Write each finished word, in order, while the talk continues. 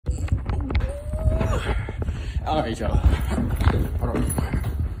All right, y'all. Hold on.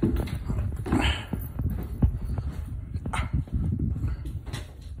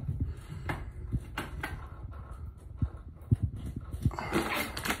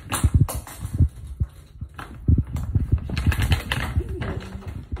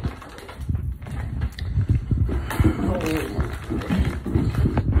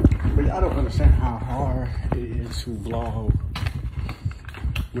 But I don't understand how hard it is to vlog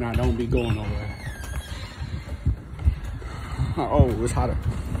when I don't be going nowhere. Oh, it's hotter.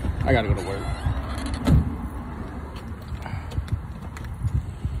 I gotta go to work.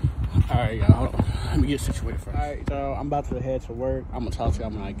 Alright, y'all, hold on. Let me get situated first. Alright, so I'm about to head to work. I'm gonna talk to y'all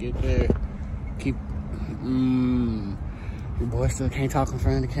when I get there. Keep, your boy still can't talk in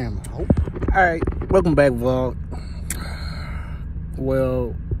front of the camera. Oh. Alright, welcome back, vlog.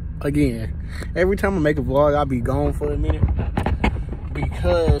 Well, again, every time I make a vlog, I'll be gone for a minute.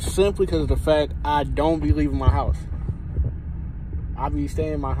 Simply because of the fact I don't be leaving my house. I be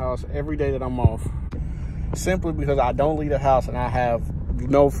staying in my house every day that I'm off. Simply because I don't leave the house and I have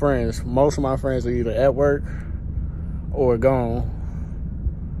no friends. Most of my friends are either at work or gone.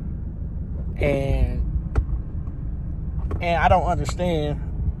 And I don't understand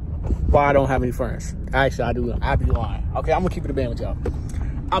why I don't have any friends. Actually, I do. I be lying. Okay, I'm gonna keep it a band with y'all.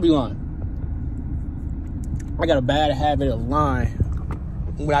 I'll be lying. I got a bad habit of lying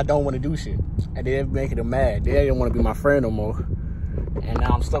when I don't want to do shit. And then making them mad. They didn't want to be my friend no more. And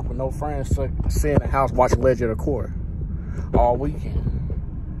now I'm stuck with no friends to sit in the house watching Legend of Korra all weekend.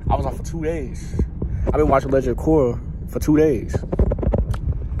 I was off for 2 days. I've been watching Legend of Korra for 2 days.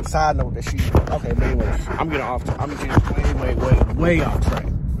 Side note that okay, but anyways, I'm getting way off track.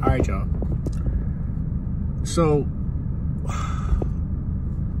 All right, y'all. So,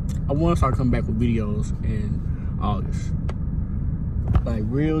 I want to start coming back with videos in August. Like,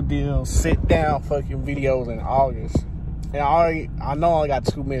 real deal, sit down fucking videos in August. And I know I only got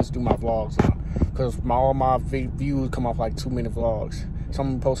 2 minutes to do my vlogs now. Because all my views come off like 2-minute vlogs. So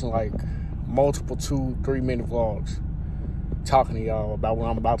I'm posting like multiple 2-3 minute vlogs. Talking to y'all about what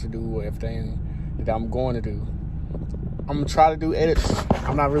I'm about to do or everything that I'm going to do. I'm going to try to do edits.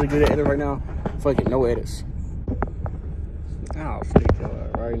 I'm not really good at edits right now. Fuck it, no edits. I'll stick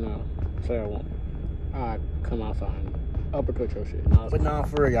your right now. Say I won't. Alright, come outside. Uppercut your shit. But nah,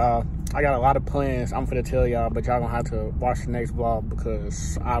 for real, y'all. I got a lot of plans I'm finna tell y'all, but y'all gonna have to watch the next vlog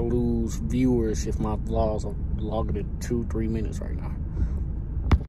because I lose viewers if my vlogs are longer than 2-3 minutes right now.